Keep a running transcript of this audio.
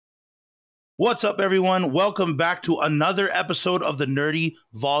What's up, everyone? Welcome back to another episode of the Nerdy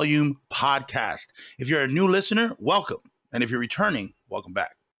Volume Podcast. If you're a new listener, welcome. And if you're returning, welcome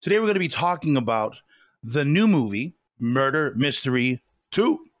back. Today, we're going to be talking about the new movie, Murder Mystery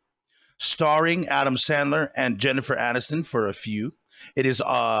 2, starring Adam Sandler and Jennifer Aniston for a few. It is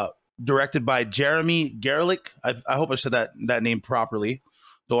directed by Jeremy Gerlich. I hope I said that name properly.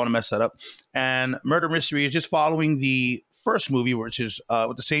 Don't want to mess that up. And Murder Mystery is just following the first movie, which is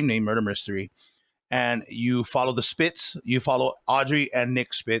with the same name, Murder Mystery. And you follow the Spitz. You follow Audrey and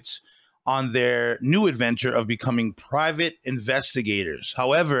Nick Spitz on their new adventure of becoming private investigators.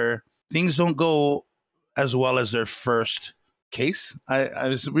 However, things don't go as well as their first case.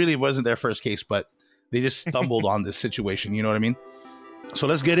 Really wasn't their first case, but they just stumbled on this situation. You know what I mean? So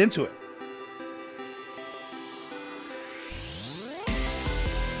let's get into it.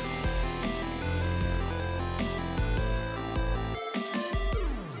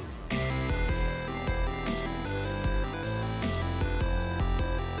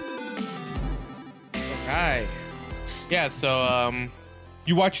 Hi. Yeah, so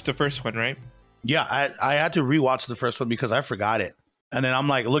you watched the first one, right? Yeah, I had to rewatch the first one because I forgot it. And then I'm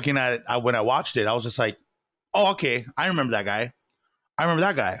like looking at it when I watched it, I was just like, oh, okay, I remember that guy. I remember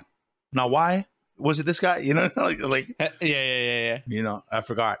that guy. Now, why was it this guy? You know, like Yeah. You know, I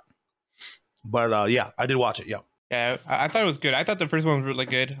forgot. But yeah, I did watch it. Yeah. Yeah, I thought it was good. I thought the first one was really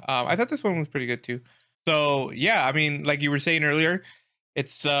good. I thought this one was pretty good too. So yeah, I mean, like you were saying earlier,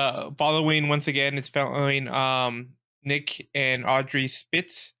 it's following Nick and Audrey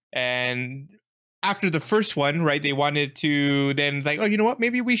Spitz. And after the first one, right, they wanted to then like, oh, you know what?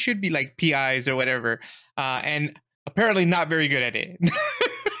 Maybe we should be like PIs or whatever. And apparently not very good at it.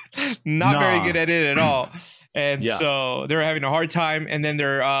 Very good at it at all. And so they were having a hard time. And then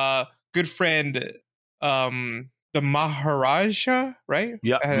their good friend, the Maharaja, right?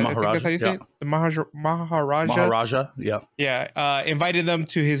 Yeah, I think that's how you say it. The Maharaja. Maharaja, yeah. Yeah, invited them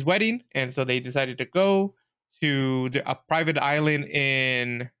to his wedding. And so they decided to go to a private island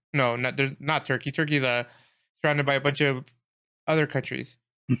in... No, not Turkey. Turkey's surrounded by a bunch of other countries.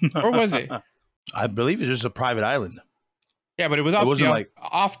 Or was it? I believe it's just a private island. Yeah, but it was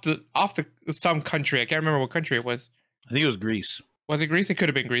off the some country. I can't remember what country it was. I think it was Greece. Was it Greece? It could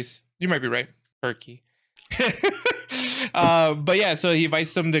have been Greece. You might be right. Turkey. But yeah, so he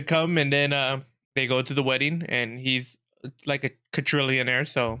invites them to come, and then they go to the wedding, and he's like a quadrillionaire,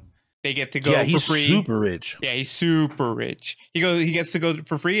 so they get to go for free. Yeah, he's super rich. Yeah, he's super rich. He gets to go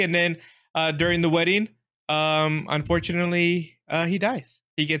for free, and then during the wedding, unfortunately, he dies.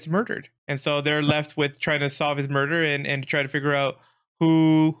 He gets murdered, and so they're left with trying to solve his murder and try to figure out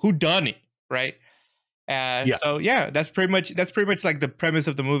who done it, right? So yeah, that's pretty much like the premise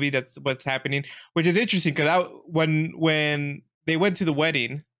of the movie. That's what's happening, which is interesting because when they went to the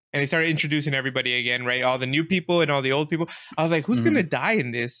wedding and they started introducing everybody again, right? All the new people and all the old people. I was like, who's gonna die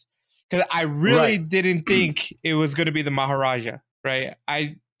in this? Because I really didn't think it was gonna be the Maharaja, right?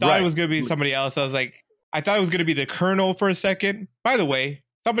 I thought it was gonna be somebody else. I thought it was gonna be the Colonel for a second. By the way,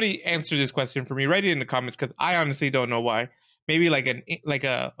 somebody answer this question for me. Write it in the comments because I honestly don't know why. Maybe like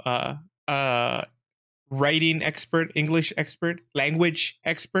a writing expert, English expert, language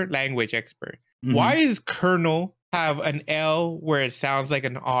expert. Mm-hmm. Why does Colonel have an L where it sounds like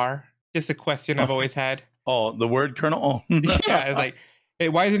an R? Just a question I've always had. Oh, the word Colonel? Oh. Yeah, it's like, hey,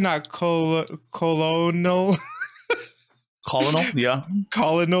 why is it not colonel? Colonel, yeah.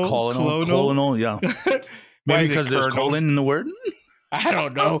 Colonel, yeah. Maybe because there's colon in the word? I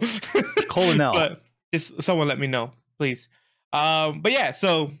don't know. Colonel. But just someone let me know, please. But yeah,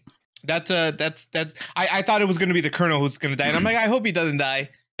 so that's I thought it was gonna be the Colonel who's gonna die, and I'm like, I hope he doesn't die,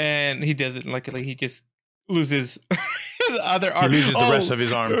 and he doesn't. Luckily, he just loses the other arm. He loses the rest of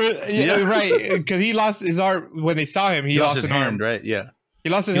his arm. Yeah, right, because he lost his arm when they saw him. He lost his hand, right? Yeah,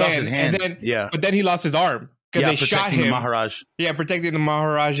 he lost his hand, and then but then he lost his arm because they shot him. The Maharaj. Yeah, protecting the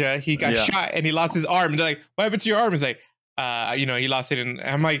Maharaja. He got shot and he lost his arm. They're like, what happened to your arm? He's like, he lost it, and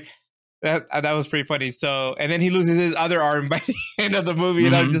I'm like, that was pretty funny. So, and then he loses his other arm by the end of the movie,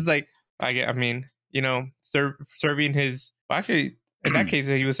 and I'm just like, I mean, serving his. Well, actually, in that case,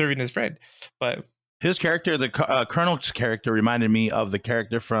 he was serving his friend, but his character, the Colonel's character, reminded me of the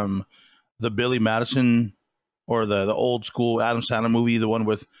character from the Billy Madison or the old school Adam Sandler movie, the one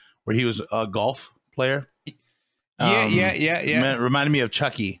where he was a golf player. Yeah. Reminded me of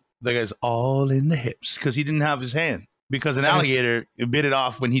Chucky. The guy's all in the hips because he didn't have his hand because an alligator bit it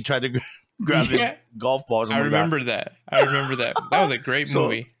off when he tried to grab his golf ball. I remember that. That was a great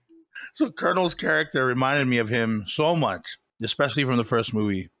movie. So Colonel's character reminded me of him so much, especially from the first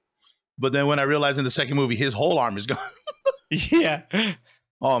movie. But then when I realized in the second movie, his whole arm is gone. Yeah.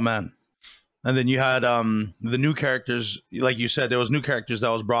 Oh, man. And then you had the new characters, like you said, there was new characters that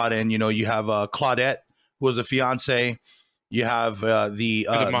was brought in. You know, you have Claudette, who was a fiance. You have the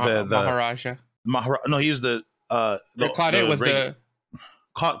Maharaja. No, he was Claudette was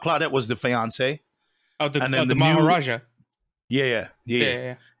Claudette was the fiance. Oh, the Maharaja. Yeah.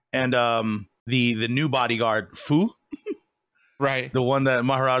 And the new bodyguard, Fu. Right. The one that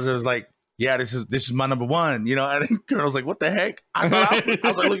Maharaja was like, yeah, this is my number one, you know. And then Colonel's like, what the heck? I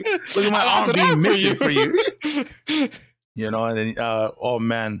was like, look at my arm being missing for you. You know, and then oh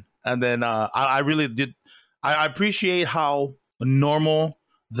man. And then I really did I appreciate how normal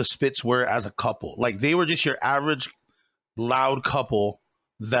the Spits were as a couple. Like they were just your average loud couple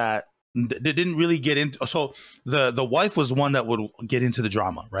that they didn't really get into. So the wife was one that would get into the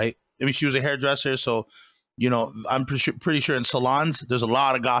drama, right? I mean, she was a hairdresser, so you know, I'm pretty sure in salons there's a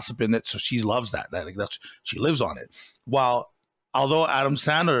lot of gossip in it, so she loves that. Like she lives on it. While although Adam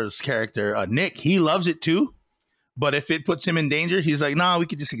Sandler's character Nick, he loves it too, but if it puts him in danger, he's like, nah, we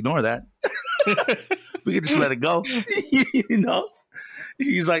could just ignore that. We could just let it go. You know,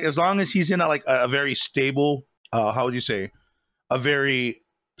 he's like, as long as he's in a very stable, how would you say, a very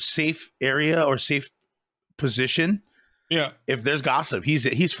safe area or safe position. Yeah. If there's gossip,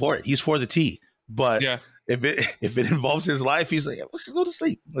 he's for it. He's for the tea. But yeah. If it involves his life, he's like, let's just go to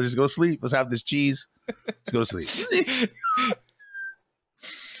sleep. Let's just go to sleep. Let's have this cheese. Let's go to sleep.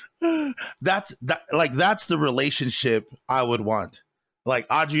 That's the relationship I would want. Like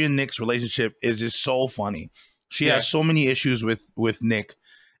Audrey and Nick's relationship is just so funny. She has so many issues with Nick,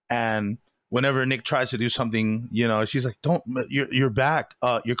 and whenever Nick tries to do something, you know, she's like, "Don't, your back,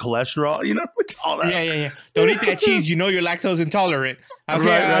 your cholesterol, you know, all that." Yeah. Don't eat that cheese. You know you're lactose intolerant. Okay,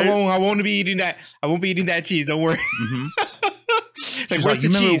 right. I won't be eating that. I won't be eating that cheese. Don't worry. Mm-hmm. Like, where's the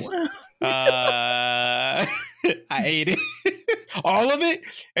cheese? I ate it. All of it?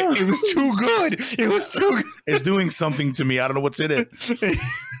 It was too good. It was too good. It's doing something to me. I don't know what's in it.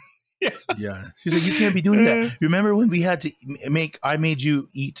 Yeah. She's like, you can't be doing that. Remember when we had to I made you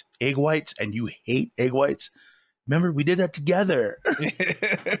eat egg whites and you hate egg whites? Remember we did that together.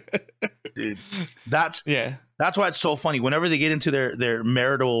 Dude, that's why it's so funny. Whenever they get into their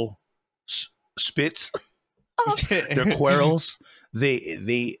marital spits, their quarrels,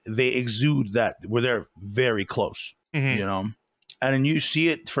 they exude that where they're very close, you know. And then you see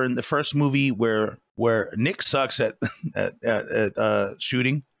it in the first movie where Nick sucks at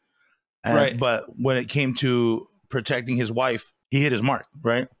shooting, right? But when it came to protecting his wife, he hit his mark,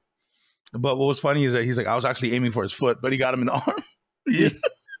 right? But what was funny is that he's like, I was actually aiming for his foot, but he got him in the arm. Yeah.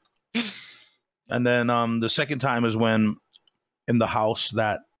 And then the second time is when in the house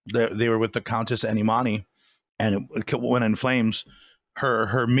that they were with the Countess and Imani, and it went in flames.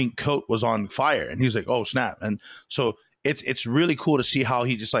 Her mink coat was on fire, and he's like, "Oh snap!" And so it's really cool to see how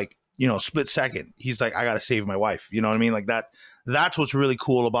he just like, you know, split second. He's like, "I gotta save my wife." You know what I mean? Like that. That's what's really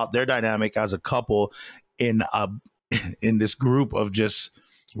cool about their dynamic as a couple in this group of just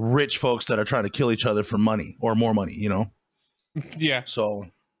rich folks that are trying to kill each other for money or more money. You know? Yeah. So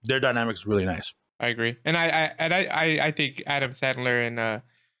their dynamic is really nice. I agree, and I think Adam Sandler and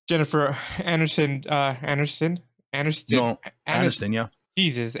Jennifer Aniston. Yeah.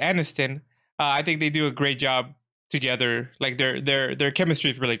 Jesus, Aniston. I think they do a great job together. Like their chemistry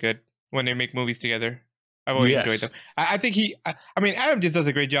is really good when they make movies together. I've always enjoyed them. I think Adam just does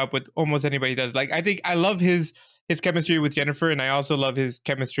a great job with almost anybody he does. Like I think I love his chemistry with Jennifer, and I also love his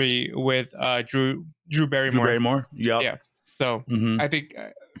chemistry with Drew Barrymore. Drew Barrymore. Yep. Yeah. So I think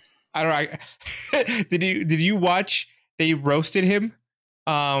I don't know. Did you watch? They roasted him.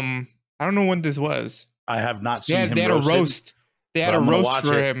 I don't know when this was. I have not seen him. They had roasted, a roast. They had a roast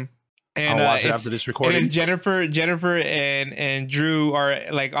for him. And I'll watch it after this recording. And it's Jennifer and Drew are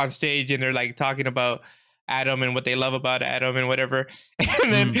like on stage, and they're like talking about Adam and what they love about Adam and whatever.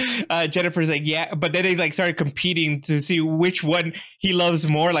 And then Jennifer's like, yeah, but then they like started competing to see which one he loves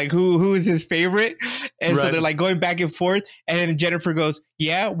more, like who is his favorite. And so they're like going back and forth. And then Jennifer goes,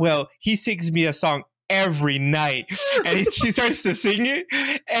 yeah, well, he sings me a song every night, and she starts to sing it,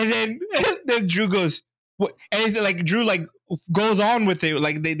 and then Drew goes, what? And it's like Drew like goes on with it,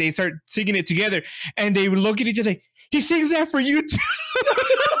 like they start singing it together, and they look at each other like, he sings that for you too.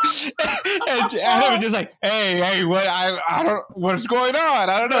 And Adam is just like, hey, what? I don't, what's going on?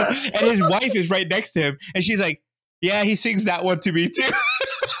 I don't know. And his wife is right next to him, and she's like, yeah, he sings that one to me too.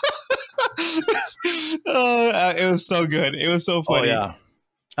 It was so good. It was so funny. Oh yeah.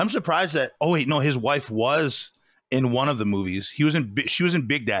 I'm surprised that. Oh wait, no, his wife was in one of the movies. She was in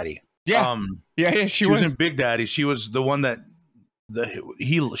Big Daddy. Yeah, she was in Big Daddy. She was the one that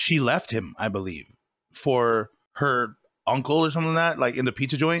she left him, I believe, for her uncle or something like that, like in the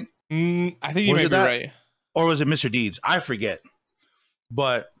pizza joint. I think you might be right. Or was it Mr. Deeds? I forget.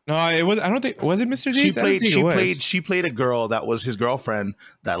 But no, it was. I don't think was it Mr. Deeds. She played a girl that was his girlfriend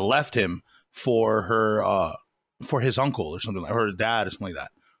that left him for her for his uncle or something like her dad or something like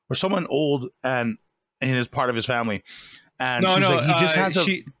that, or someone old and is part of his family. And he just has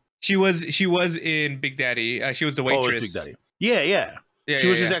she was in Big Daddy. She was the waitress. Big Daddy. Yeah. She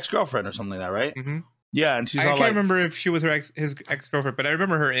was his ex-girlfriend or something like that, right? Mm-hmm. Yeah, and she's. I can't remember if she was his ex-girlfriend, but I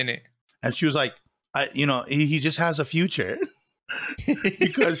remember her in it. And she was like, he just has a future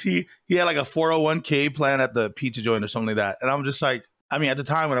because he had like a 401k plan at the pizza joint or something like that. And I'm just like, I mean, at the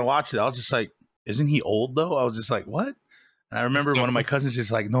time when I watched it, I was just like, isn't he old though? I was just like, what? And I remember one of my cousins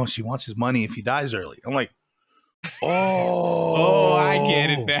is like, no, she wants his money if he dies early. I'm like, oh, I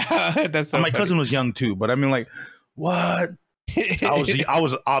get it now. That's so my cousin was young too, but I mean, like, what? I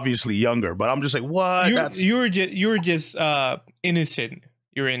was obviously younger, but I'm just like, what? You were just innocent.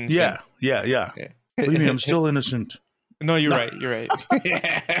 You're innocent. Yeah. What do you mean? I'm still innocent. No, you're right. You're right.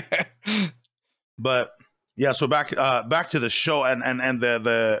 But yeah, so back to the show and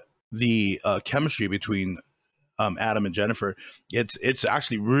the chemistry between Adam and Jennifer. It's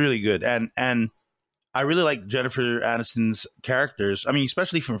actually really good, and I really like Jennifer Aniston's characters. I mean,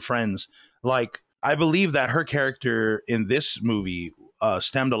 especially from Friends. Like, I believe that her character in this movie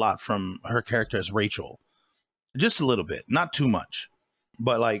stemmed a lot from her character as Rachel, just a little bit, not too much,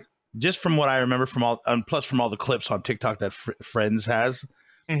 but like just from what I remember from all, and plus from all the clips on TikTok that Friends has,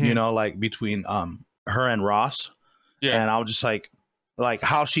 like between her and Ross, and I was just like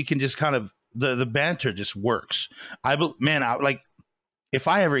how she can just kind of the banter just works. If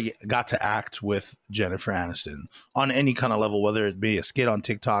I ever got to act with Jennifer Aniston on any kind of level, whether it be a skit on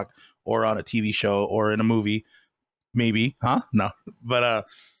TikTok or on a TV show or in a movie, maybe, no, but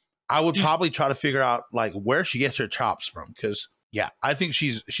I would probably try to figure out like where she gets her chops from, because I think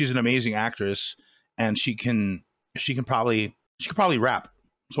she's an amazing actress, and she can probably rap.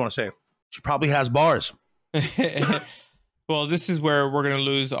 That's what I want to say. She probably has bars. Well, this is where we're gonna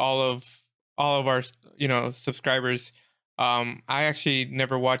lose all of our subscribers. I actually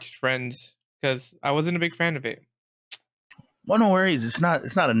never watched Friends because I wasn't a big fan of it. Well, no worries. It's not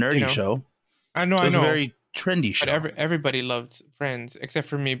a nerdy show. I know. It's a very trendy show. But everybody loved Friends except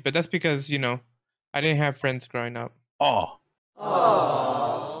for me. But that's because I didn't have friends growing up. Oh.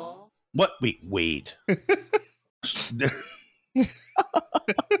 What? Wait.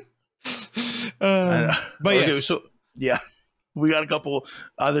 But okay, yes. So we got a couple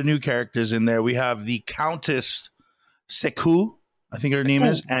other new characters in there. We have the Countess Sekou, I think her name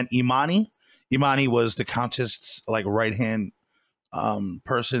is, and Imani. Imani was the Countess' like right hand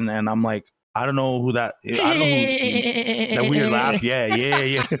person, and I'm like, I don't know who that is. I don't know that weird laugh.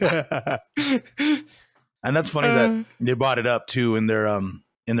 Yeah. And that's funny that they brought it up too in their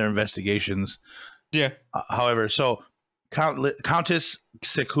investigations. Yeah. However, so Countess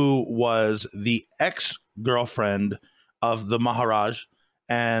Sekou was the ex-girlfriend of the Maharaj,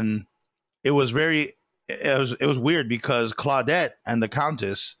 and it was weird because Claudette and the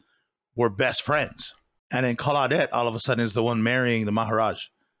Countess were best friends, and then Claudette all of a sudden is the one marrying the Maharaj.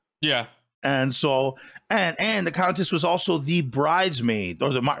 Yeah. And so and the Countess was also the bridesmaid,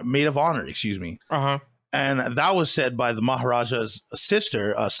 or the maid of honor, excuse me. And that was said by the Maharaja's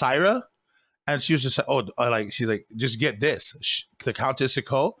sister, Syra. And she was just like, she's like, just get this. The Countess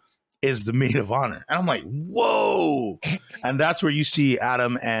Sekou is the maid of honor. And I'm like, whoa. And that's where you see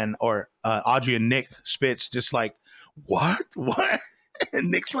Adam or Audrey and Nick Spitz just like, what? And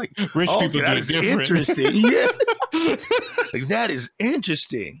Nick's like, rich people that is interesting. Yeah. Like, that is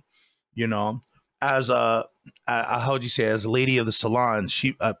interesting. As how would you say, as a lady of the salon,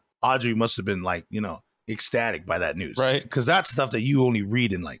 Audrey must have been like, ecstatic by that news. Right. Because that's stuff that you only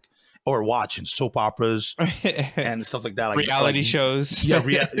read in like, or watch in soap operas and stuff like that, like reality shows.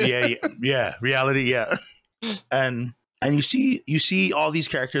 Reality, yeah. And you see all these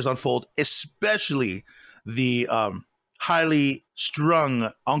characters unfold, especially the highly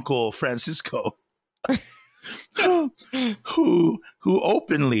strung Uncle Francisco, who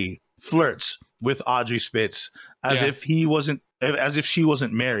openly flirts with Audrey Spitz as if she wasn't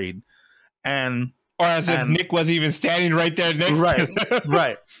married, or as if Nick was even standing right there next to him.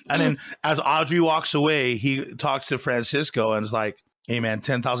 Right. And then as Audrey walks away, he talks to Francisco and is like, hey man,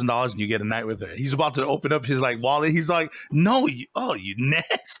 $10,000 and you get a night with her. He's about to open up his like wallet. He's like, no, you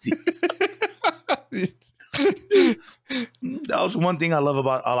nasty. That was one thing I love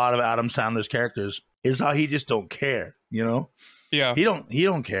about a lot of Adam Sandler's characters, is how he just don't care, Yeah. He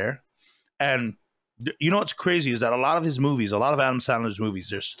don't care. And what's crazy is that a lot of Adam Sandler's movies,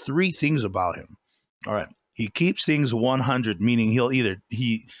 there's three things about him. All right. He keeps things 100, meaning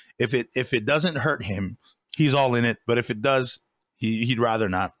if it doesn't hurt him, he's all in it. But if it does, he'd rather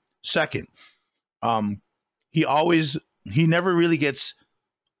not. Second, he never really gets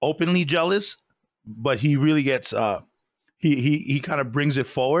openly jealous, but he really gets he kind of brings it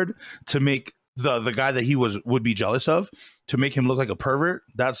forward to make the guy that he would be jealous of, to make him look like a pervert.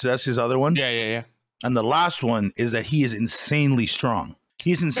 That's his other one. Yeah. And the last one is that he is insanely strong.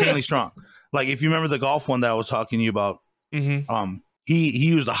 He's insanely strong. Like, if you remember the golf one that I was talking to you about, he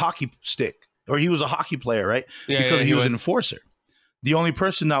used a hockey stick, or he was a hockey player, right? Yeah, because he was an enforcer. The only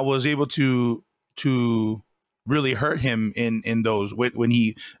person that was able to really hurt him in those, when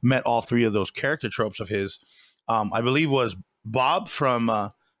he met all three of those character tropes of his, I believe was Bob from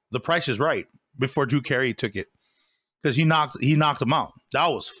The Price is Right, before Drew Carey took it, because he knocked him out. That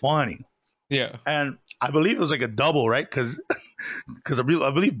was funny. Yeah. And I believe it was like a double, right? Because I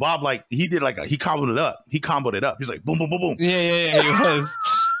believe Bob, like, he did like he comboed it up. He's like boom, boom, boom, boom. Yeah. He was.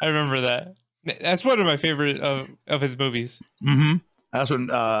 I remember that. That's one of my favorite of his movies. Mm-hmm. That's when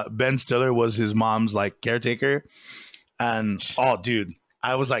Ben Stiller was his mom's like caretaker, and dude,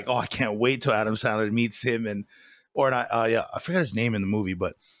 I was like, I can't wait till Adam Sandler meets him, I forgot his name in the movie,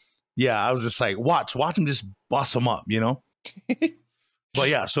 but yeah, I was just like, watch him just boss him up, you know. But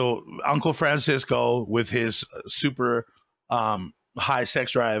yeah, so Uncle Francisco with his super high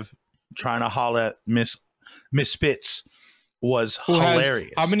sex drive, trying to holler at Miss Spitz, was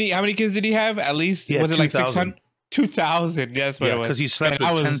hilarious. How many kids did he have? At least was it like 600? 2,000. Yeah, that's what it was. Because he slept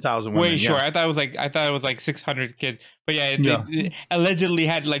with 10,000 women. Way short. I thought it was like 600 kids. But yeah, it allegedly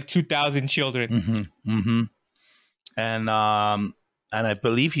had like 2,000 children. Mm-hmm. Mm-hmm. And I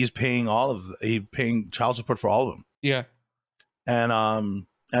believe he's paying child support for all of them. Yeah. And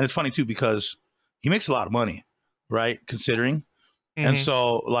it's funny too, because he makes a lot of money, right? Considering. Mm-hmm. And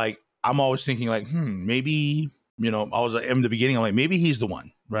so, like, I'm always thinking like, maybe, I was in the beginning, I'm like, maybe he's the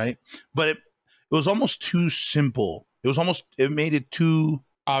one, right? But it was almost too simple. It made it too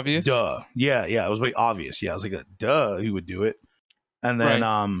obvious. Duh. Yeah. It was very obvious. Yeah. I was like, duh, he would do it. And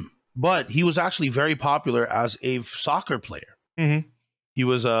then, but he was actually very popular as a soccer player. Mm-hmm. He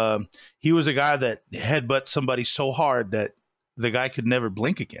was a guy that headbutt somebody so hard that the guy could never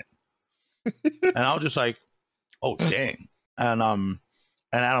blink again. And I was just like, oh dang. And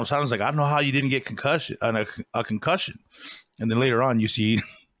Adam Sandler's like, I don't know how you didn't get a concussion. And then later on, you see,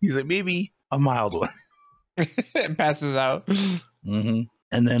 he's like, maybe a mild one. It passes out. Mm-hmm.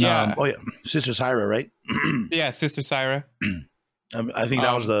 And then, Sister Syra, right? Yeah, Sister Syra. I think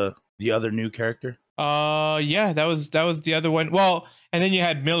that was the other new character. Yeah, that was the other one. Well, and then you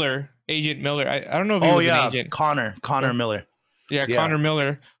had Miller, Agent Miller. I don't know if he was an agent. Connor Miller. Yeah, Connor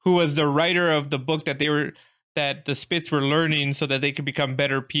Miller, who was the writer of the book that the Spitz were learning so that they could become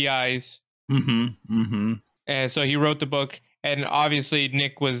better PIs. Mm-hmm. Mm-hmm. And so he wrote the book, and obviously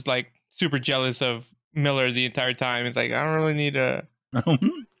Nick was like super jealous of Miller the entire time. It's like, I don't really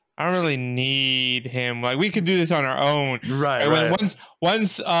need him. Like, we could do this on our own. Right.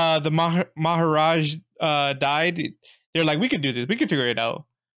 Once the Maharaj died, they're like, we could do this. We could figure it out.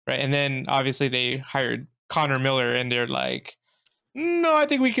 Right. And then obviously they hired Connor Miller, and they're like, no, I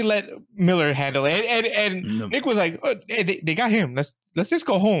think we can let Miller handle it. And Nick was like, they got him. Let's just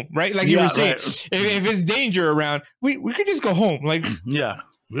go home. Right. Like you were saying, if it's danger around, we could just go home. Like, yeah,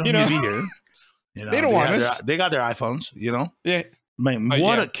 we don't need to be here. They don't want us. They got their iPhones, Yeah. Man,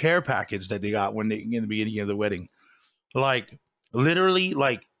 what a care package that they got in the beginning of the wedding. Like, literally,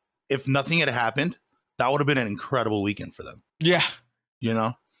 like, if nothing had happened, that would have been an incredible weekend for them. Yeah.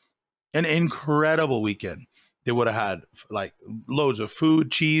 An incredible weekend. They would have had, like, loads of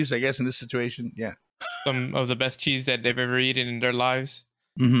food, cheese, I guess, in this situation. Yeah. Some of the best cheese that they've ever eaten in their lives.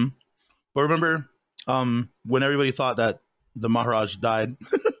 Mm-hmm. But remember, when everybody thought that the Maharaj died,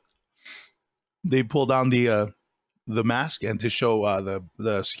 they pulled down the mask and to show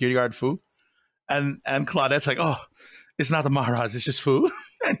the security guard Fu, and Claudette's like, oh, it's not the Maharaj, it's just Fu.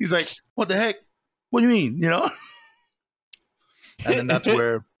 And he's like, what the heck? What do you mean? And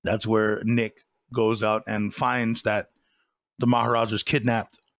then that's where Nick goes out and finds that the Maharaj was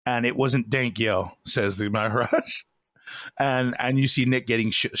kidnapped, and it wasn't Dank Yo, says the Maharaj. and you see Nick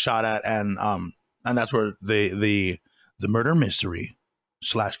getting shot at, and that's where the murder mystery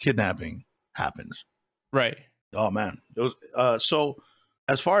 / kidnapping happens. Right. Oh man, it was so.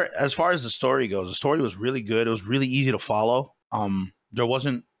 As far as the story goes, the story was really good. It was really easy to follow. There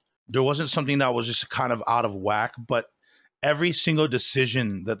wasn't something that was just kind of out of whack, but every single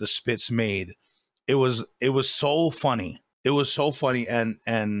decision that the Spitz made, it was so funny. It was so funny,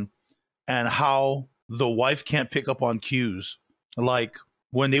 and how the wife can't pick up on cues, like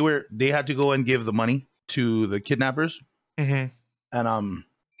when they had to go and give the money to the kidnappers, Mm-hmm. and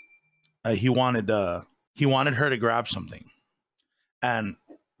he wanted her to grab something, and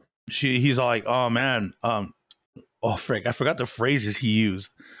he's all like, oh man, oh frick, I forgot the phrases he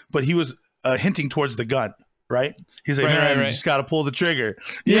used, but he was hinting towards the gun, right? He's like, man, you just gotta pull the trigger.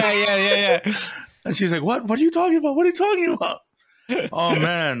 Yeah. And she's like, what are you talking about? What are you talking about? Oh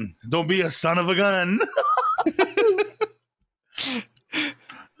man, don't be a son of a gun.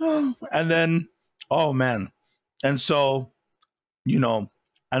 And then, oh man, and so, you know,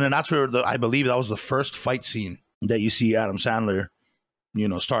 and then that's where I believe that was the first fight scene that you see Adam Sandler, you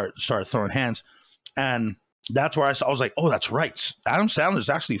know, start throwing hands. And that's where I was like, oh, that's right. Adam Sandler is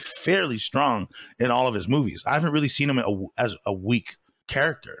actually fairly strong in all of his movies. I haven't really seen him as a weak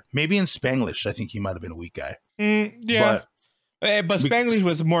character. Maybe in Spanglish, I think he might have been a weak guy. Yeah. But Spanglish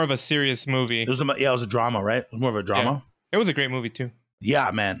was more of a serious movie. It was a drama, right? It was more of a drama. Yeah. It was a great movie too.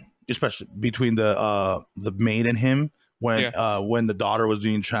 Yeah, man. Especially between the maid and him when the daughter was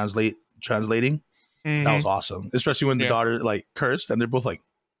doing translating. Mm-hmm. That was awesome. Especially when the daughter like cursed and they're both like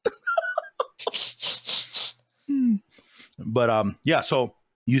But so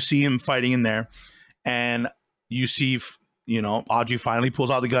you see him fighting in there, and you see, you know, Audrey finally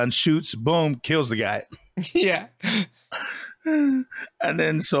pulls out the gun, shoots, boom, kills the guy. Yeah. And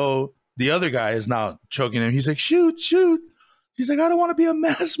then so the other guy is now choking him. He's like, shoot. He's like, I don't want to be a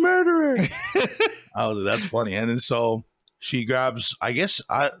mass murderer. I was like, that's funny. And then so she grabs,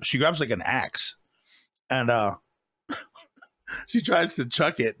 she grabs like an axe, and she tries to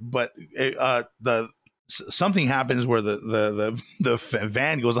chuck it, but something happens where the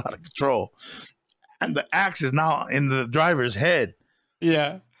van goes out of control, and the axe is now in the driver's head.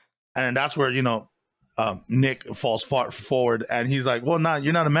 Yeah, and that's where, you know, Nick falls forward, and he's like, "Well,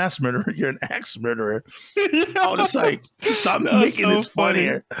 you're not a mass murderer. You're an axe murderer." I was just like, "Stop making this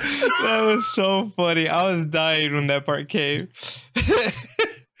funnier." That was so funny. I was dying when that part came.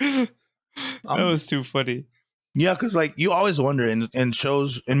 That was too funny. Yeah, because like you always wonder in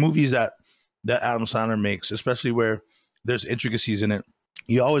shows, in movies that Adam Sandler makes, especially where there's intricacies in it,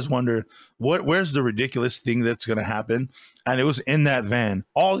 you always wonder where's the ridiculous thing that's going to happen. And it was in that van.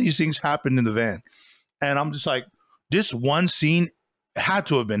 All these things happened in the van. And I'm just like, this one scene had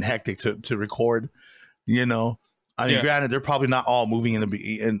to have been hectic to record, you know. I mean, granted, they're probably not all moving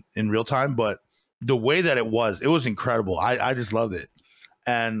in real time, but the way that it was incredible. I just loved it.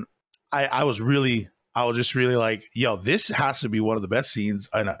 And I was just really like, yo, this has to be one of the best scenes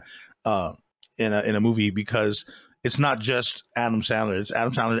in a movie, because it's not just Adam Sandler. It's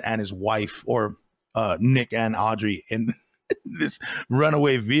Adam Sandler and his wife, or Nick and Audrey, in this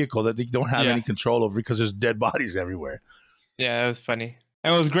runaway vehicle that they don't have any control over because there's dead bodies everywhere. Yeah, that was funny.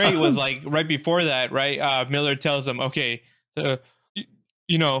 And what was great was like right before that, right? Miller tells them, okay,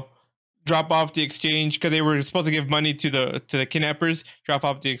 you know, drop off the exchange, because they were supposed to give money to the kidnappers. Drop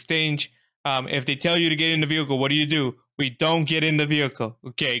off the exchange. If they tell you to get in the vehicle, what do? We don't get in the vehicle.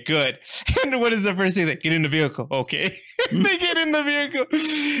 Okay, good. And what is the first thing? Get in the vehicle. Okay. They get in the vehicle.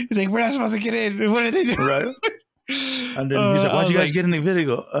 He's like, we're not supposed to get in. What are they doing? Right. And then he's like, why'd you guys get in the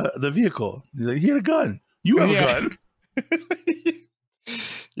vehicle? He's like, he had a gun. You have a gun.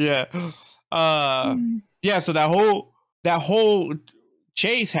 Yeah. So that whole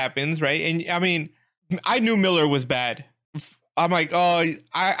chase happens, right? And I mean, I knew Miller was bad. I'm like, oh,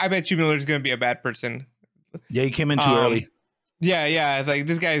 I bet you Miller's gonna be a bad person. Yeah, he came in too early. Yeah. It's like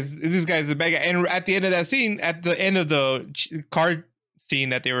this guy's a bad guy. And at the end of that scene, at the end of the car scene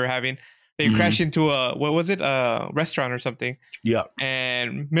that they were having, they crashed into a restaurant or something. Yeah.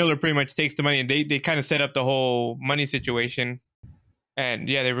 And Miller pretty much takes the money, and they kind of set up the whole money situation. And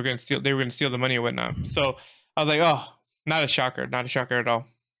yeah, they were gonna steal the money or whatnot. So I was like, oh, not a shocker at all.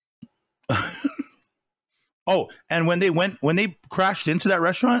 Oh, and when they crashed into that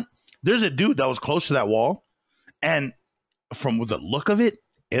restaurant, there's a dude that was close to that wall, and from the look of it,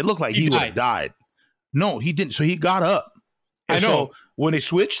 it looked like he would have died. No, he didn't. So he got up. And I know. So when they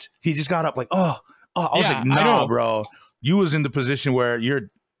switched, he just got up like, oh. I was like, nah, bro. You was in the position where you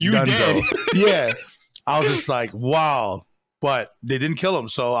dead. Yeah. I was just like, wow. But they didn't kill him,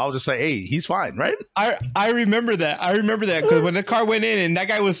 so I was just like, hey, he's fine, right? I remember that. Because when the car went in and that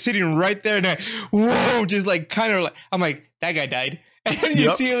guy was sitting right there, and whoa, just like kind of like, I'm like, that guy died. And then you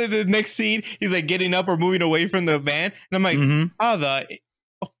see like, the next scene, he's like getting up or moving away from the van. And I'm like,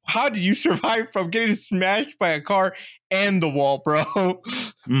 how did you survive from getting smashed by a car and the wall, bro?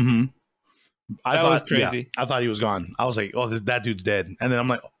 Mm-hmm. That was crazy. Yeah, I thought he was gone. I was like, oh, that dude's dead. And then I'm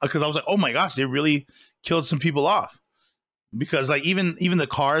like, because I was like, oh my gosh, they really killed some people off. Because like even the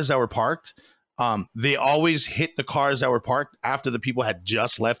cars that were parked, they always hit the cars that were parked after the people had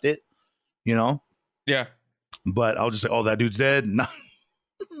just left it, you know? Yeah. But I'll just say, oh, that dude's dead. No.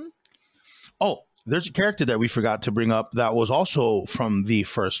 Oh, there's a character that we forgot to bring up that was also from the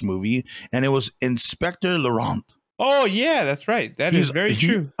first movie, and it was Inspector Laurent. Oh yeah, that's right. That is very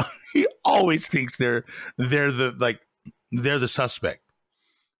true. He always thinks they're the suspect.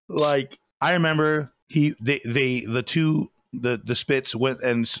 Like, I remember the Spits went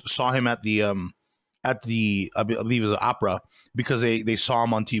and saw him at the I believe it was an opera because they saw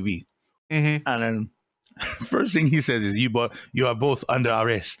him on TV. Mm-hmm. And then first thing he says is, you are both under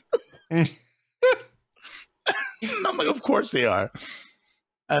arrest. And I'm like, of course they are.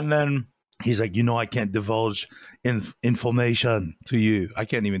 And then he's like, I can't divulge information to you. I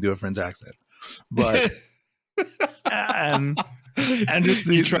can't even do a French accent. But and just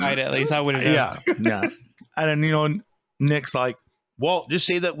you tried at least. I wouldn't know. Yeah. And then Nick's like, well, just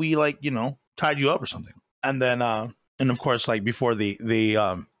say that we tied you up or something. And then and of course, like, before they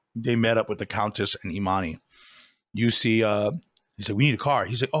met up with the Countess and Imani, you see he's like, we need a car.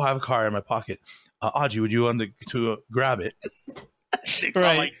 He's like, oh, I have a car in my pocket. Audrey, would you want to grab it?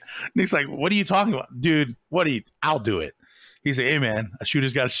 Nick's like, what are you talking about? Dude, I'll do it. He's like, hey man, a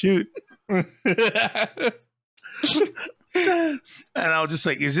shooter's got to shoot. And I was just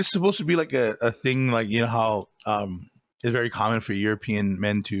like, is this supposed to be like a thing, like, how it's very common for European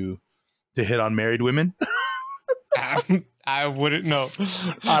men to hit on married women? I wouldn't know.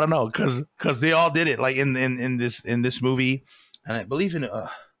 I don't know, because they all did it, like in this movie, and I believe in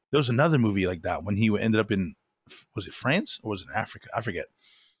there was another movie like that when he ended up in, was it France or was it Africa? I forget.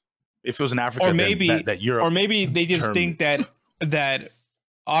 If it was in Africa, or maybe that Europe, or maybe they just think that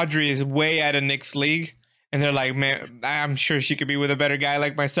Audrey is way out of Nick's league. And they're like, man, I'm sure she could be with a better guy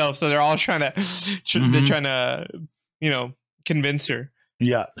like myself. So they're all trying to, they're trying to, convince her.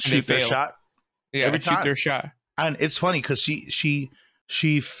 Yeah, shoot their shot. Yeah, every time. Shoot their shot. And it's funny because she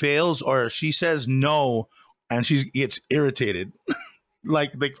fails, or she says no, and she gets irritated,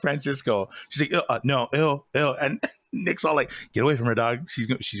 like Francisco. She's like, no, ill, and Nick's all like, get away from her, dog. She's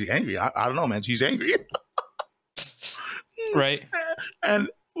angry. I don't know, man. She's angry. Right. And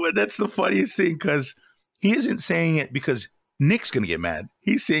that's the funniest thing, because he isn't saying it because Nick's going to get mad.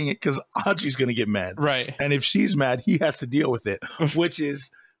 He's saying it because Audrey's going to get mad. Right. And if she's mad, he has to deal with it, which is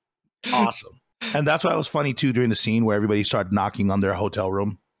awesome. And that's why it was funny, too, during the scene where everybody started knocking on their hotel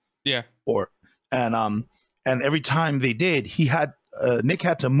room. Yeah. And every time they did, Nick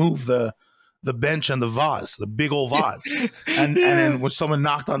had to move the bench and the vase, the big old vase. And then when someone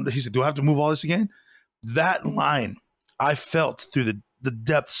knocked on, he said, do I have to move all this again? That line, I felt through the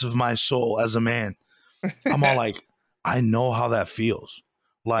depths of my soul as a man. I'm all like, I know how that feels.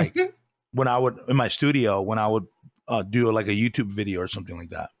 Like, when I would, in my studio, when I would do like a YouTube video or something like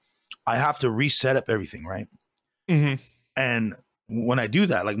that, I have to reset up everything, right? Mm-hmm. And when I do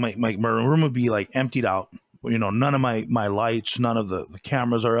that, like my room would be like emptied out. None of my lights, none of the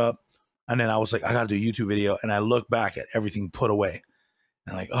cameras are up. And then I was like, I got to do a YouTube video. And I look back at everything put away.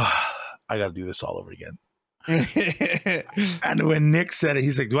 And like, oh, I got to do this all over again. And when Nick said it,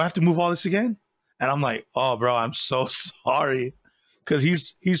 he's like, do I have to move all this again? And I'm like, oh, bro, I'm so sorry. Because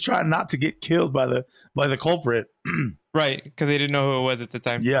he's trying not to get killed by the culprit. Right, because they didn't know who it was at the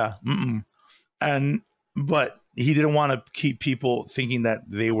time. Yeah. But he didn't want to keep people thinking that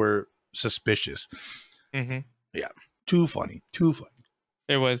they were suspicious. Mm-hmm. Yeah. Too funny.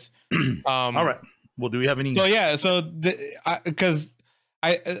 It was. All right. Well, do we have any? So, yeah. So, because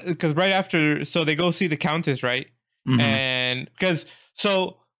right after, so they go see the Countess, right? Mm-hmm. And because,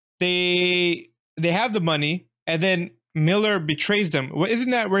 so they have the money, and then Miller betrays them. Isn't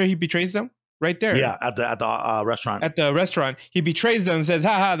that where he betrays them? Right there. Yeah, at the restaurant. At the restaurant. He betrays them and says,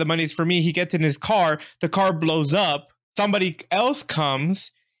 haha, the money's for me. He gets in his car. The car blows up. Somebody else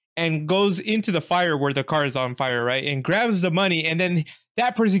comes and goes into the fire where the car is on fire, right? And grabs the money. And then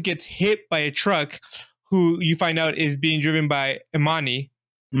that person gets hit by a truck who you find out is being driven by Imani,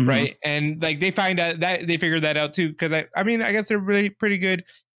 mm-hmm. right? And like they find out that they figure that out too. Because I guess they're really pretty good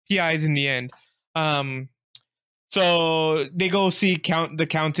PIs in the end. So they go see the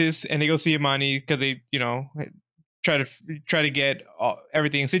Countess and they go see Imani because they, try to get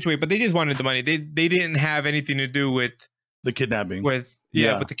everything situated, but they just wanted the money. They didn't have anything to do with the kidnapping. With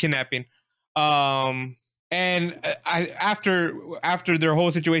the kidnapping. And after their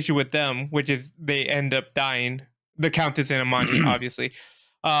whole situation with them, which is they end up dying, the Countess and Imani, obviously.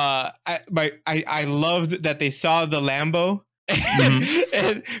 I loved that they saw the Lambo. Mm-hmm.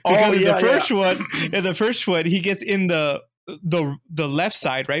 And because the first one, he gets in the the left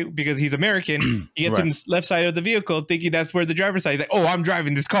side, right? Because he's American. He gets Right. in the left side of the vehicle, thinking that's where the driver's side is. Like, oh, I'm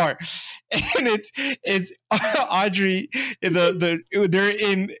driving this car, and it's Audrey. They're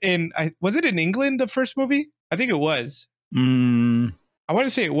in was it in England, the first movie? I think it was. I want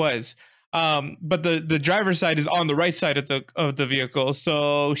to say it was. But the driver's side is on the right side of the vehicle,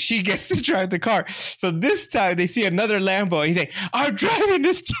 so she gets to drive the car. So this time they see another Lambo. He's like, "I'm driving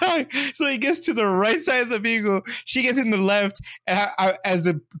this time." So he gets to the right side of the vehicle. She gets in the left, and as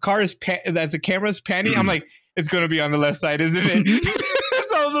the camera's panning, I'm like, "It's gonna be on the left side, isn't it?"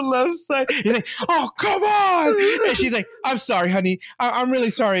 It's on the left side. He's like, "Oh, come on!" And she's like, "I'm sorry, honey. I'm really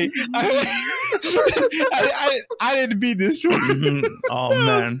sorry. I didn't mean this." Oh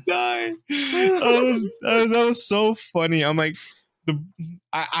man, that was so funny. I'm like,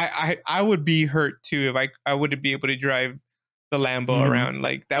 I would be hurt too if I wouldn't be able to drive the Lambo around.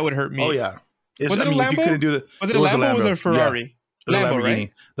 Like that would hurt me. Oh yeah. Was it a Lambo? You couldn't do it. Was it a Lambo or was it a Ferrari? Yeah. Lambo,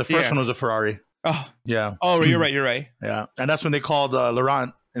 right? The first one was a Ferrari. Oh yeah. Oh, you're right. You're right. Yeah, and that's when they called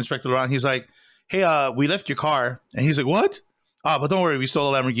Laurent, Inspector Laurent. He's like, "Hey, we left your car," and he's like, "What? Oh, but don't worry, we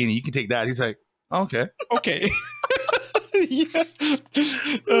stole a Lamborghini. You can take that." He's like, oh, "Okay, okay." Yeah.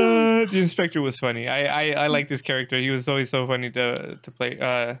 The inspector was funny. I like this character. He was always so funny to play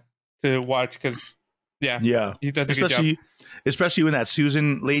to watch because yeah he does a good job. Especially when that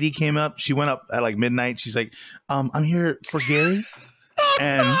Susan lady came up. She went up at like midnight. She's like, "I'm here for Gary,"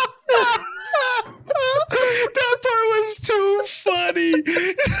 and that part was too funny.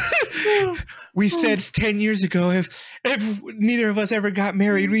 We said 10 years ago if neither of us ever got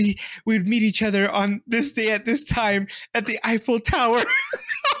married, we'd meet each other on this day at this time at the Eiffel Tower.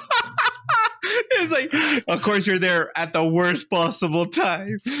 It's like, of course you're there at the worst possible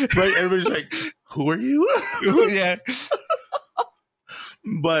time. Right? Everybody's like, "Who are you?" Yeah.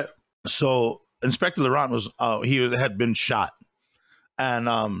 But so Inspector Laurent was had been shot, and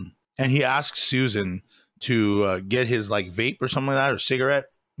he asked Susan to get his like vape or something like that, or cigarette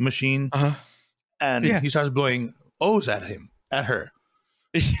machine, and he starts blowing O's at her,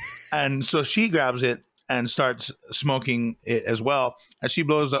 and so she grabs it and starts smoking it as well, and she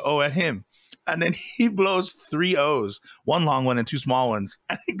blows the O at him, and then he blows 3 O's, 1 long one and 2 small ones,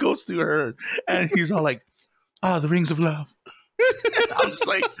 and it goes through her, and he's all like, "Ah, the rings of love."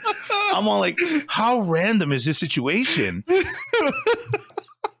 I'm all like, how random is this situation?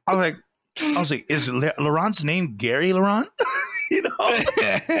 I was like, is Laurent's name Gary Laurent? You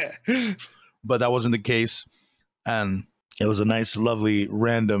know? But that wasn't the case. And it was a nice, lovely,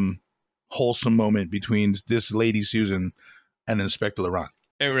 random, wholesome moment between this lady, Susan, and Inspector Laurent.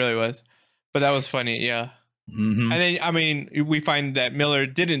 It really was. But that was funny, yeah. Mm-hmm. And then, I mean, we find that Miller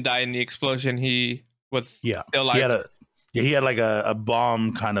didn't die in the explosion. He was still alive. He had like a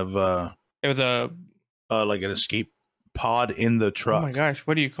bomb kind of. It was like an escape pod in the truck. Oh my gosh,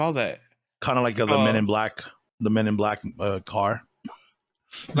 what do you call that? Kind of like the Men in Black, car.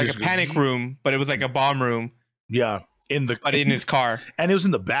 Like a panic room, but it was like a bomb room. Yeah, in his car, and it was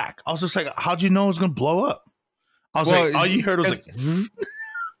in the back. I was just like, "How'd you know it was gonna blow up?" I was like, all you heard was like,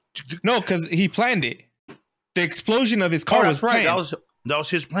 no, because he planned it. The explosion of his car was right. planned. That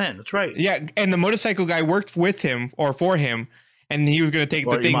was his plan. That's right. Yeah, and the motorcycle guy worked with him or for him, and he was going to take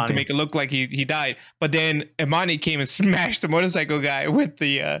the thing to make it look like he died. But then Imani came and smashed the motorcycle guy with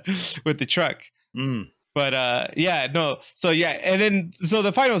the truck. But and then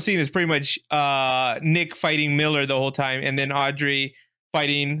the final scene is pretty much Nick fighting Miller the whole time, and then Audrey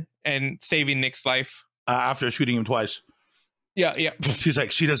fighting and saving Nick's life after shooting him twice. Yeah. She's like,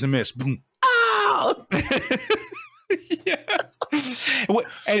 she doesn't miss. Boom. Ow! Yeah.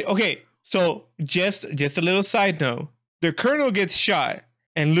 And, okay, so just a little side note: the colonel gets shot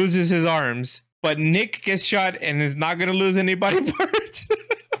and loses his arms, but Nick gets shot and is not going to lose any body parts.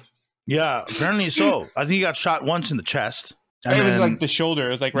 Yeah, apparently so. I think he got shot once in the chest. And it was like the shoulder.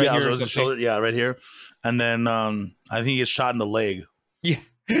 It was like right here. It was the shoulder. Yeah, right here. And then I think he gets shot in the leg. Yeah.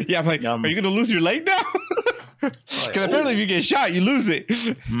 Yeah, I'm like, are you going to lose your leg now? Because apparently if you get shot, you lose it.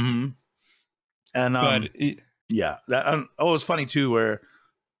 Mm-hmm. And yeah, that it's funny too, where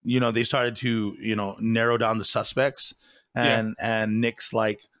they started to narrow down the suspects, and Nick's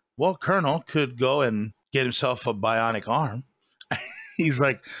like, well, Colonel could go and get himself a bionic arm. He's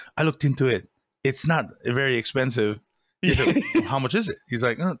like, I looked into it. It's not very expensive. He's like, how much is it? He's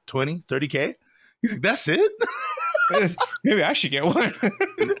like, 20, 30K. He's like, that's it? Maybe I should get one.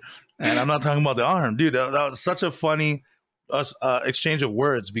 And I'm not talking about the arm, dude. That was such a funny exchange of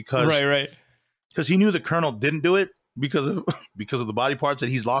words because right. Because he knew the Colonel didn't do it because of the body parts that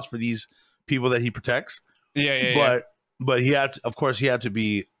he's lost for these people that he protects. Yeah. But he had to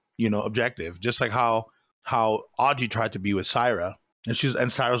be objective, just like how how Audrey tried to be with Syra, and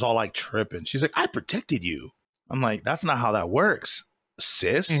Syra's all like tripping. She's like, "I protected you." I'm like, "That's not how that works,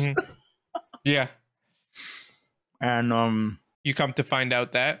 sis." Mm-hmm. Yeah. And you come to find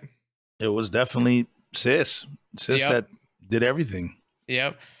out that it was definitely sis that did everything.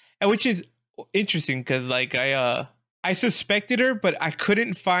 Yep. And which is interesting because like I suspected her, but I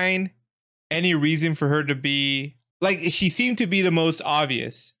couldn't find any reason for her to be like, she seemed to be the most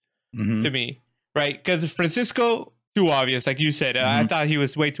obvious to me, right? Because Francisco, too obvious, like you said. I thought he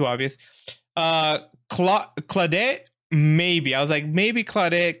was way too obvious. Claudette, maybe. I was like, maybe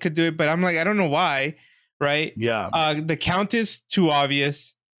Claudette could do it, but I'm like, I don't know why, right? Yeah. The Countess, too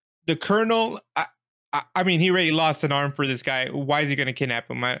obvious. The Colonel, I mean, he already lost an arm for this guy. Why is he going to kidnap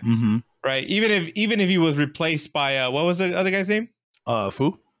him? Right? Even if he was replaced by what was the other guy's name?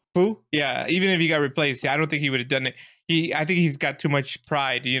 Fu. Yeah. Even if he got replaced, I don't think he would have done it. I think he's got too much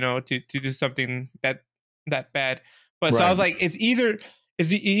pride, to do something that bad. But so I was like, it's either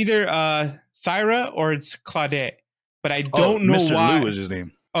Syra or it's Claudette. But I don't know Mr. why. Lou is his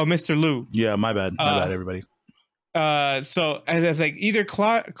name. Oh, Mr. Lou. Yeah, my bad, everybody. So I was like, either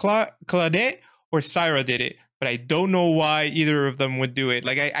Claudette or Syra did it, but I don't know why either of them would do it.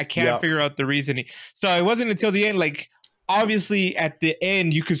 Like I can't figure out the reasoning. So it wasn't until the end, like obviously at the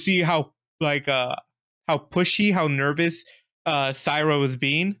end you could see how pushy, how nervous Syra was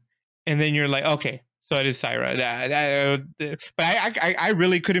being, and then you're like, okay, so it is Syra. But I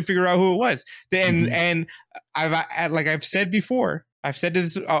really couldn't figure out who it was. And I've said before, I've said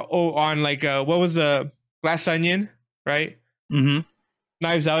this on like what was Glass Onion, right?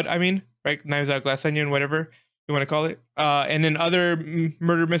 Knives Out, I mean, right? Knives Out, Glass Onion, whatever you want to call it. And then other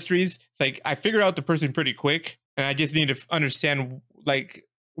murder mysteries, it's like I figured out the person pretty quick, and I just need to understand like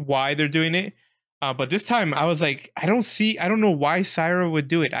why they're doing it. But this time I was like, I don't know why Syra would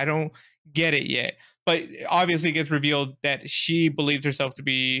do it. I don't get it yet. But obviously it gets revealed that she believed herself to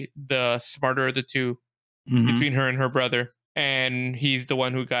be the smarter of the two between her and her brother. And he's the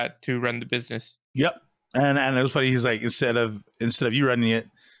one who got to run the business. Yep. And it was funny. He's like, instead of you running it,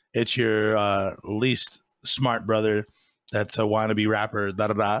 it's your least smart brother that's a wannabe rapper. Da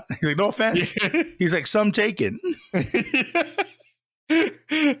da da. He's like, no offense. He's like, some taken.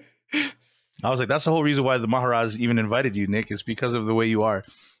 I was like, that's the whole reason why the Maharaj even invited you, Nick, is because of the way you are.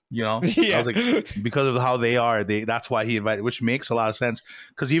 I was like, because of how they are, that's why he invited, which makes a lot of sense.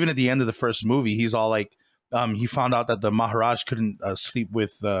 Because even at the end of the first movie, he's all like, he found out that the Maharaj couldn't sleep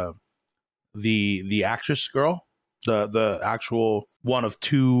with the actress girl, the actual one of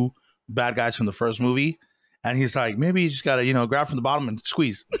two bad guys from the first movie, and he's like, maybe you just gotta grab from the bottom and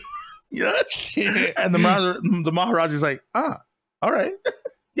squeeze. And the Maharaj is like, all right,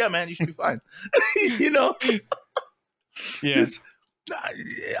 yeah, man, you should be fine.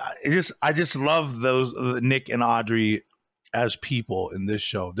 I just love those Nick and Audrey as people in this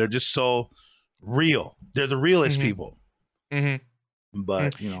show. They're just so real. They're the realest people.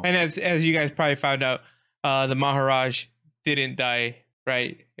 But and as you guys probably found out, the Maharaj didn't die,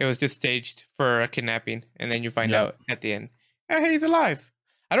 right? It was just staged for a kidnapping, and then you find out at the end, hey, he's alive.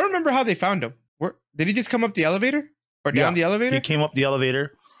 I don't remember how they found him. Did he just come up the elevator or down the elevator? He came up the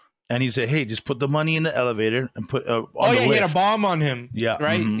elevator, and he said, "Hey, just put the money in the elevator and put on the lift." He had a bomb on him. Yeah,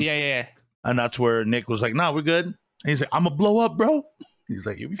 right. Yeah. And that's where Nick was like, "Nah, we're good." And he's like, "I'm gonna blow up, bro." He's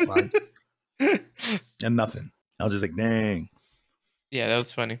like, "You'll be fine." And nothing. I was just like, "Dang." Yeah, that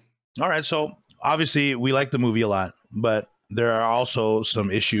was funny. All right, so obviously we like the movie a lot, but there are also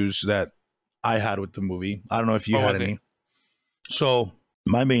some issues that I had with the movie. I don't know if you had any. So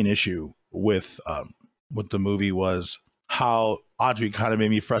my main issue with the movie was how Audrey kind of made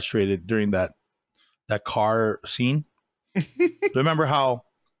me frustrated during that car scene. Remember how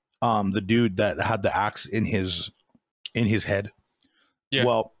the dude that had the axe in his head? Yeah.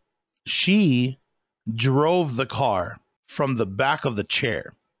 Well, she drove the car from the back of the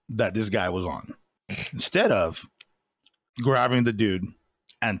chair that this guy was on, instead of grabbing the dude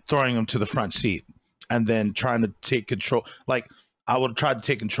and throwing him to the front seat and then trying to take control. Like, I would have tried to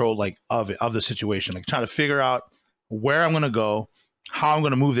take control of the situation, like trying to figure out where I'm going to go, how I'm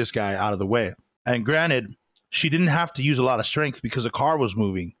going to move this guy out of the way. And granted, she didn't have to use a lot of strength because the car was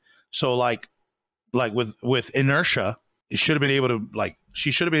moving. So like with inertia, she should have been able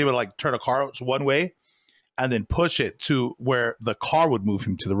to turn a car one way and then push it to where the car would move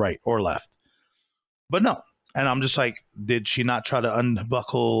him to the right or left. But no. And I'm just like, did she not try to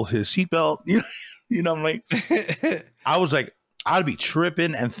unbuckle his seatbelt? I'm like, I was like, I'd be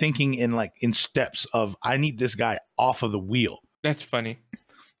tripping and thinking in steps of, I need this guy off of the wheel. That's funny.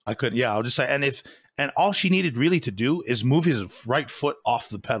 I was just like, and all she needed really to do is move his right foot off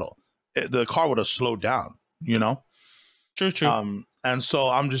the pedal. the car would have slowed down, you know? True. And so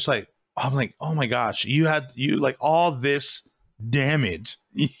I'm like, oh my gosh, you like all this damage,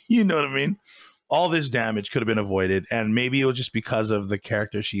 you know what I mean? All this damage could have been avoided. And maybe it was just because of the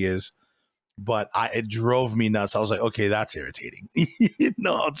character she is, but it drove me nuts. I was like, okay, that's irritating.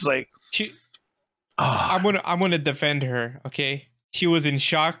 It's like, I'm gonna defend her. Okay. She was in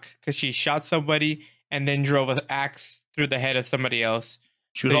shock because she shot somebody and then drove an axe through the head of somebody else.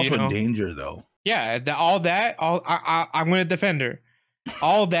 She was also in danger, though. Yeah, I'm going to defend her.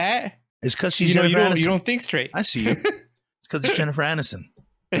 All that it's because she's Jennifer Aniston. You don't think straight. I see you. It's because it's Jennifer Aniston.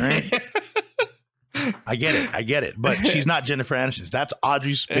 Right? I get it. But she's not Jennifer Aniston. That's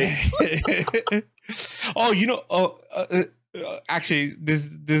Audrey Spinks. Actually, this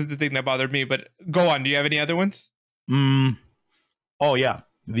is the thing that bothered me. But go on. Do you have any other ones? Oh yeah,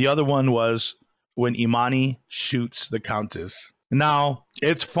 the other one was when Imani shoots the Countess. Now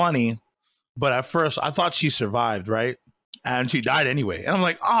it's funny, but at first I thought she survived, right? And she died anyway. And I'm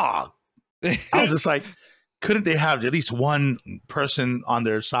like, I was just like, couldn't they have at least one person on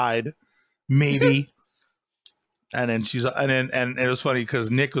their side, maybe? And then and it was funny because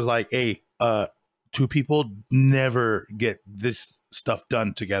Nick was like, hey, two people never get this stuff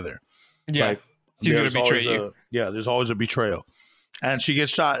done together. Yeah, like, she's gonna betray you. There's always a betrayal. And she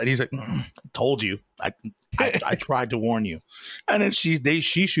gets shot, and he's like, "Told you, I tried to warn you." And then she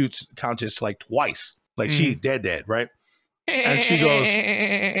shoots Countess like twice, like she's dead, right? And she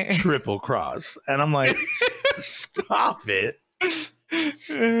goes triple cross, and I'm like, "Stop it!"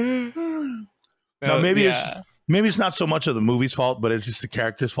 Now maybe it's not so much of the movie's fault, but it's just the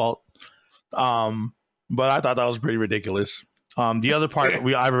character's fault. But I thought that was pretty ridiculous. The other part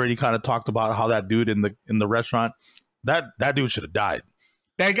I've already kind of talked about how that dude in the restaurant. That dude should have died.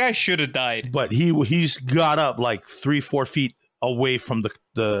 That guy should have died. But he's got up like 3-4 feet away from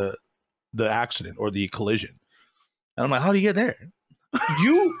the accident or the collision. And I'm like, how do you get there?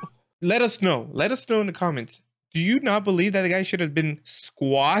 You let us know. Let us know in the comments. Do you not believe that the guy should have been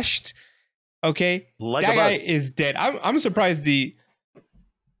squashed? Okay, that guy is dead. I'm surprised. He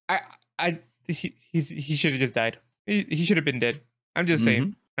should have just died. He should have been dead. I'm just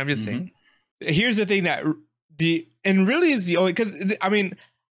saying. I'm just saying. Here's the thing that. And really is the only, because I mean,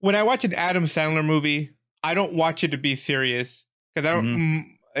 when I watch an Adam Sandler movie, I don't watch it to be serious because I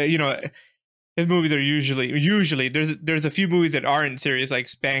don't, his movies are usually there's a few movies that aren't serious, like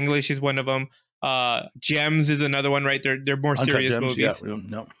Spanglish is one of them. Gems is another one, right? They're more Uncut serious Gems, movies.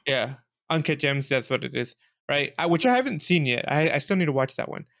 Yeah, Uncut Gems, that's what it is, right? Which I haven't seen yet. I still need to watch that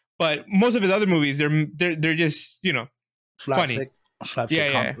one. But most of his other movies, they're just funny,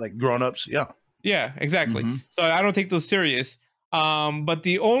 slapstick, like grown ups, Yeah, exactly. So I don't take those serious. But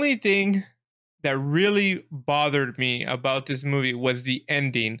the only thing that really bothered me about this movie was the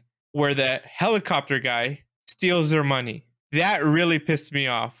ending where the helicopter guy steals their money. That really pissed me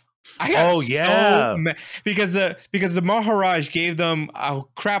off. So mad because the Maharaj gave them a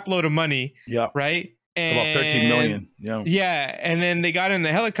crap load of money. Yeah. Right? And about 13 million. Yeah. Yeah. And then they got in the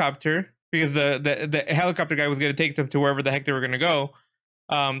helicopter because the helicopter guy was going to take them to wherever the heck they were going to go.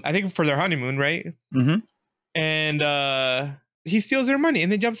 I think for their honeymoon, right? And he steals their money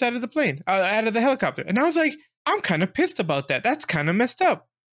and then jumps out of the plane, out of the helicopter. And I was like, I'm kind of pissed about that. That's kind of messed up.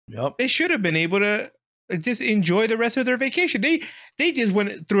 Yep. They should have been able to just enjoy the rest of their vacation. They just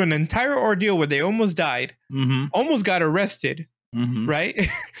went through an entire ordeal where they almost died, almost got arrested, right?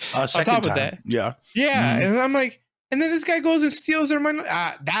 On top of that. Yeah. And I'm like, and then this guy goes and steals their money.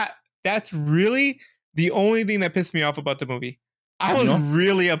 That's really the only thing that pissed me off about the movie. I was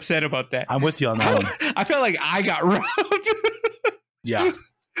really upset about that. I'm with you on that one. I felt like I got robbed. Yeah,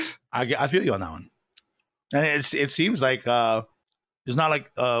 I feel you on that one. And it seems like it's not like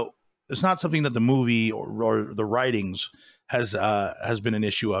it's not something that the movie or the writings has been an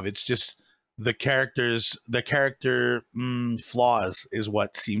issue of. It's just the character flaws is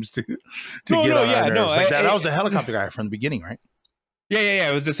what seems to get on our nerves. Like that was the helicopter guy from the beginning, right? Yeah.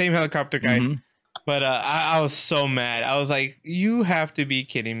 It was the same helicopter guy. But I was so mad. I was like, you have to be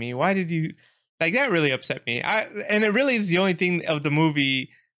kidding me. Why did you... Like, that really upset me. And it really is the only thing of the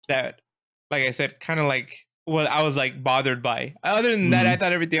movie that, like I said, kind of like, well, I was like bothered by. Other than that, I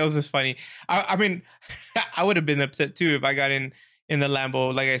thought everything else was funny. I mean, I would have been upset too if I got in the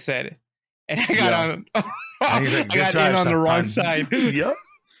Lambo, like I said. And I got on... I got in on the wrong side. Yep.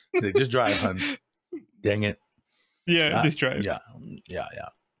 Just drive, hun. Dang it. Yeah, just drive. Yeah.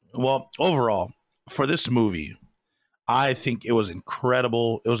 Well, overall... For this movie, I think it was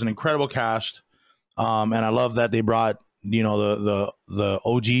incredible. It was an incredible cast, and I love that they brought the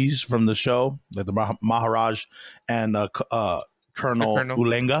OGs from the show, like the Maharaj and Colonel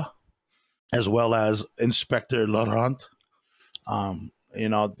Ulenga. as well as Inspector Laurent. You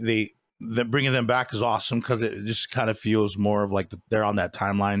know, the bringing them back is awesome because it just kind of feels more of like they're on that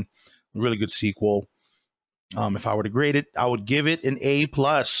timeline. Really good sequel. If I were to grade it, I would give it an A+.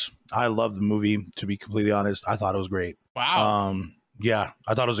 I love the movie, to be completely honest. I thought it was great. Wow. Yeah,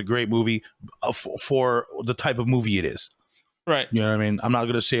 I thought it was a great movie for the type of movie it is. Right. You know what I mean? I'm not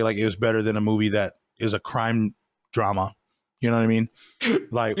going to say like it was better than a movie that is a crime drama. You know what I mean?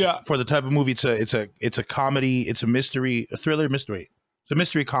 Like for the type of movie, it's a comedy, it's a mystery, a thriller mystery. It's a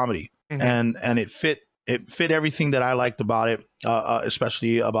mystery comedy, and it fit everything that I liked about it,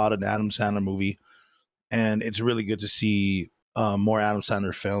 especially about an Adam Sandler movie. And it's really good to see more Adam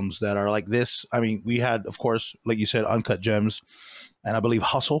Sandler films that are like this. I mean, we had, of course, like you said, Uncut Gems, and I believe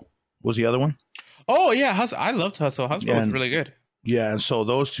Hustle was the other one. Oh yeah, Hustle. I loved Hustle. Hustle was really good. Yeah, and so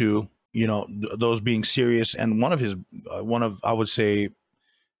those two, you know, those being serious, and one of I would say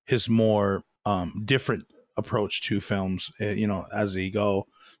his more different approach to films, you know, as they go.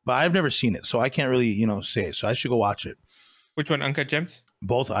 But I've never seen it, so I can't really, you know, say it. So I should go watch it. Which one, Uncut Gems?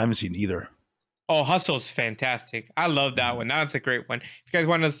 Both. I haven't seen either. Oh, Hustle's fantastic. I love that one. That's a great one. If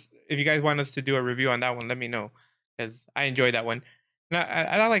you guys want us to do a review on that one, let me know, because I enjoy that one. And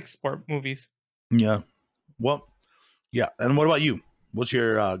I like sport movies. Yeah. Well, yeah. And what about you? What's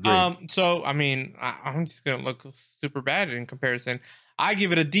your grade? So I mean, I'm just gonna look super bad in comparison. I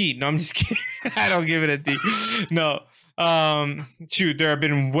give it a D. No, I'm just kidding. I don't give it a D. No. Shoot, there have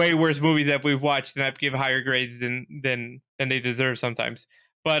been way worse movies that we've watched and I've given higher grades than they deserve sometimes.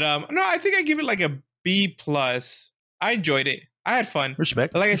 But no, I think I give it like a B+. I enjoyed it. I had fun.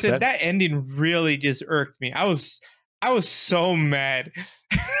 Respect. Like I said, that ending really just irked me. I was so mad.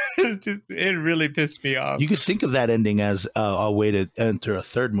 It really pissed me off. You could think of that ending as a way to enter a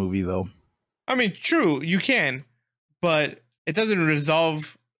third movie, though. I mean, true, you can, but it doesn't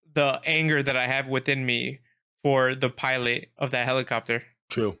resolve the anger that I have within me for the pilot of that helicopter.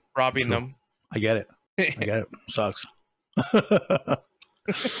 True. Robbing them. I get it. I get it. Sucks.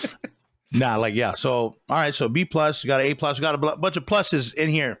 Nah, like, yeah. So, all right. So B+, you got an A+, we got a bunch of pluses in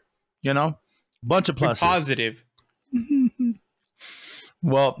here, you know, bunch of pluses. Positive.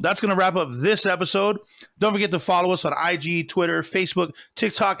 Well, that's going to wrap up this episode. Don't forget to follow us on IG, Twitter, Facebook,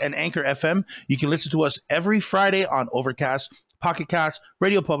 TikTok, and Anchor FM. You can listen to us every Friday on Overcast, Pocket Cast,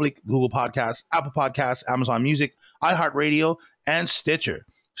 Radio Public, Google Podcasts, Apple Podcasts, Amazon Music, iHeartRadio, and Stitcher.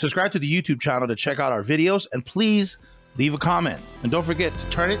 Subscribe to the YouTube channel to check out our videos, and please leave a comment. And don't forget to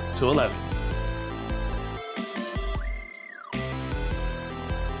turn it to 11.